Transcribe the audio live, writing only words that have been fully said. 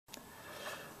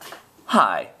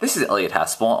Hi, this is Elliot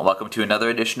Haspel, and welcome to another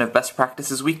edition of Best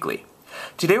Practices Weekly.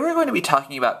 Today we're going to be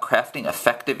talking about crafting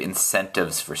effective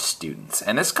incentives for students,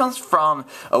 and this comes from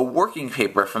a working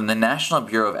paper from the National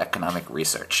Bureau of Economic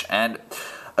Research. And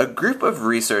a group of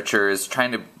researchers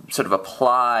trying to sort of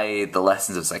apply the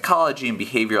lessons of psychology and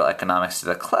behavioral economics to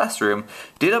the classroom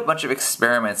did a bunch of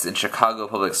experiments in Chicago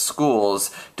public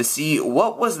schools to see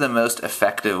what was the most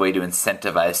effective way to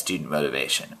incentivize student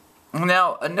motivation.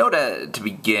 Now, a note to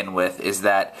begin with is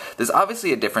that there's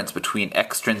obviously a difference between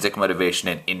extrinsic motivation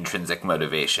and intrinsic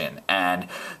motivation, and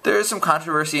there's some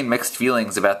controversy and mixed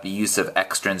feelings about the use of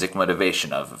extrinsic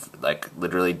motivation, of like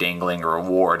literally dangling a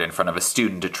reward in front of a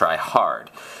student to try hard.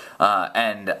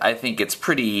 And I think it's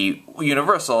pretty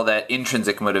universal that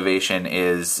intrinsic motivation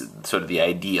is sort of the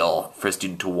ideal for a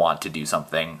student to want to do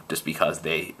something just because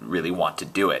they really want to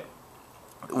do it.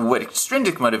 What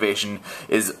extrinsic motivation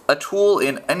is a tool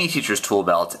in any teacher's tool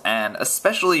belt, and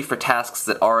especially for tasks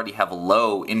that already have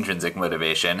low intrinsic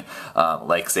motivation,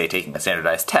 like say taking a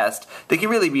standardized test, they can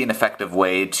really be an effective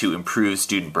way to improve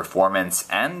student performance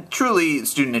and truly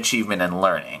student achievement and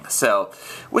learning. So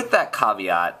with that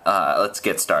caveat, let's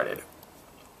get started.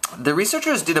 The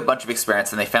researchers did a bunch of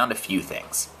experiments and they found a few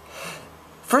things.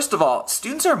 First of all,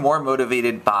 students are more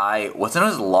motivated by what's known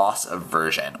as loss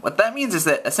aversion. What that means is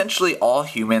that essentially all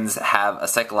humans have a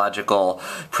psychological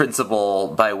principle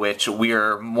by which we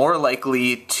are more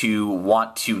likely to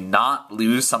want to not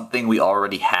lose something we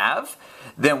already have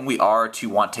than we are to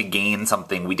want to gain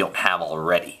something we don't have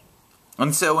already.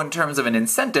 And so in terms of an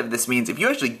incentive, this means if you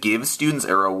actually give students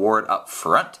a reward up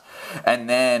front and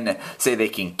then say they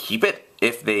can keep it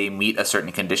if they meet a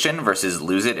certain condition versus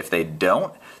lose it if they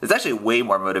don't, it's actually way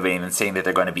more motivating than saying that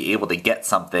they're going to be able to get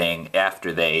something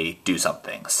after they do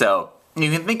something. So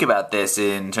you can think about this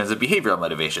in terms of behavioral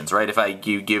motivations, right? If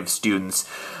you give students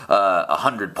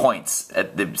 100 points,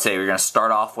 say you're going to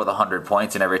start off with 100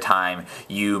 points and every time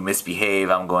you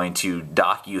misbehave I'm going to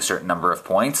dock you a certain number of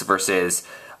points, versus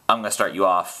I'm going to start you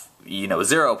off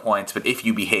 0 points, but if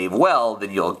you behave well then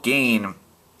you'll gain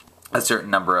a certain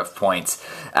number of points.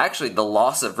 Actually, the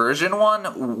loss aversion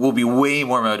one will be way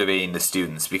more motivating to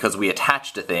students because we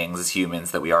attach to things as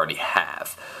humans that we already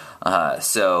have.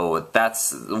 So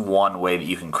that's one way that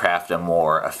you can craft a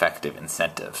more effective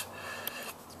incentive.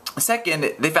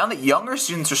 Second, they found that younger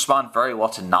students respond very well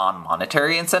to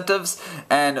non-monetary incentives,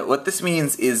 and what this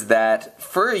means is that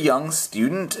for a young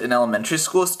student, an elementary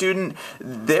school student,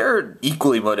 they're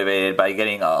equally motivated by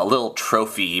getting a little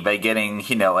trophy, by getting,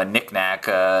 a knick-knack,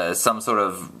 some sort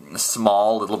of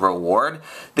small little reward.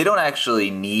 They don't actually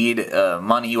need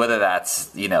money, whether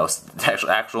that's,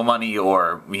 actual money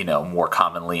or, more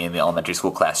commonly in the elementary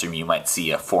school classroom you might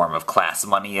see a form of class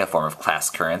money, a form of class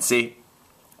currency.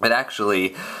 But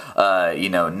actually,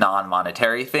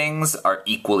 non-monetary things are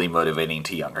equally motivating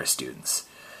to younger students.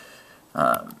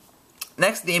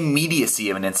 Next, the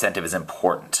immediacy of an incentive is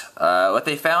important. What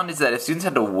they found is that if students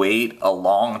had to wait a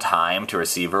long time to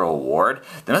receive a reward,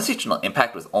 the motivational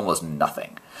impact was almost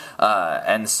nothing.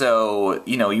 And so,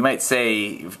 you might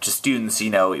say to students,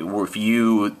 if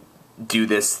you do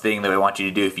this thing that we want you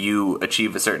to do, if you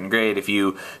achieve a certain grade, if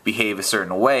you behave a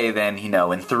certain way, then,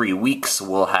 in 3 weeks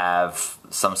we'll have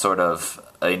some sort of,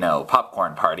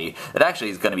 popcorn party. That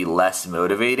actually is going to be less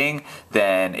motivating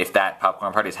than if that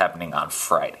popcorn party is happening on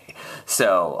Friday.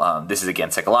 So this is,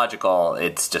 again, psychological.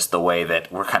 It's just the way that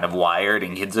we're kind of wired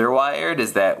and kids are wired,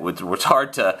 is that it's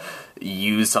hard to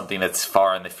use something that's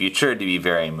far in the future to be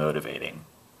very motivating.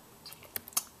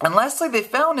 And lastly, they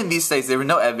found in these studies there was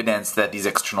no evidence that these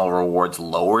external rewards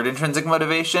lowered intrinsic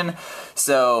motivation.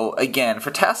 So again,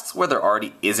 for tasks where there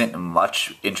already isn't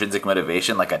much intrinsic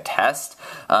motivation, like a test,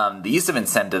 the use of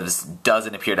incentives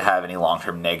doesn't appear to have any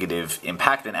long-term negative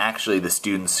impact, and actually the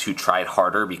students who tried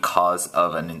harder because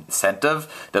of an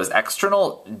incentive that was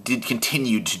external did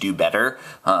continue to do better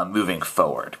moving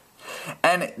forward.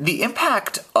 And the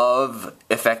impact of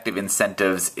effective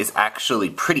incentives is actually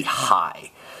pretty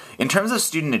high. In terms of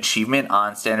student achievement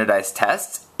on standardized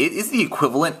tests, it is the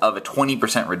equivalent of a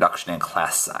 20% reduction in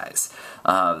class size.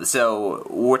 So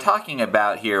what we're talking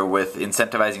about here with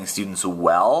incentivizing students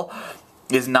well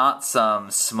is not some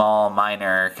small,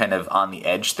 minor, kind of on the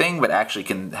edge thing, but actually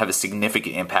can have a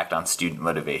significant impact on student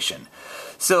motivation.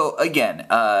 So again,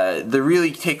 the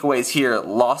really takeaways here,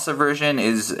 loss aversion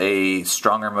is a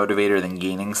stronger motivator than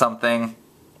gaining something.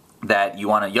 That you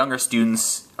want younger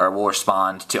students will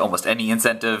respond to almost any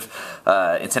incentive.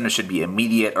 Incentives should be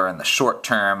immediate or in the short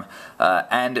term.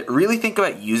 And really think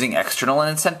about using external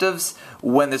incentives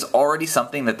when there's already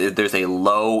something that there's a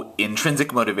low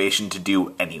intrinsic motivation to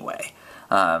do anyway.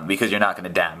 Because you're not going to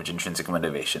damage intrinsic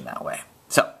motivation that way.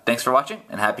 So, thanks for watching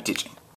and happy teaching.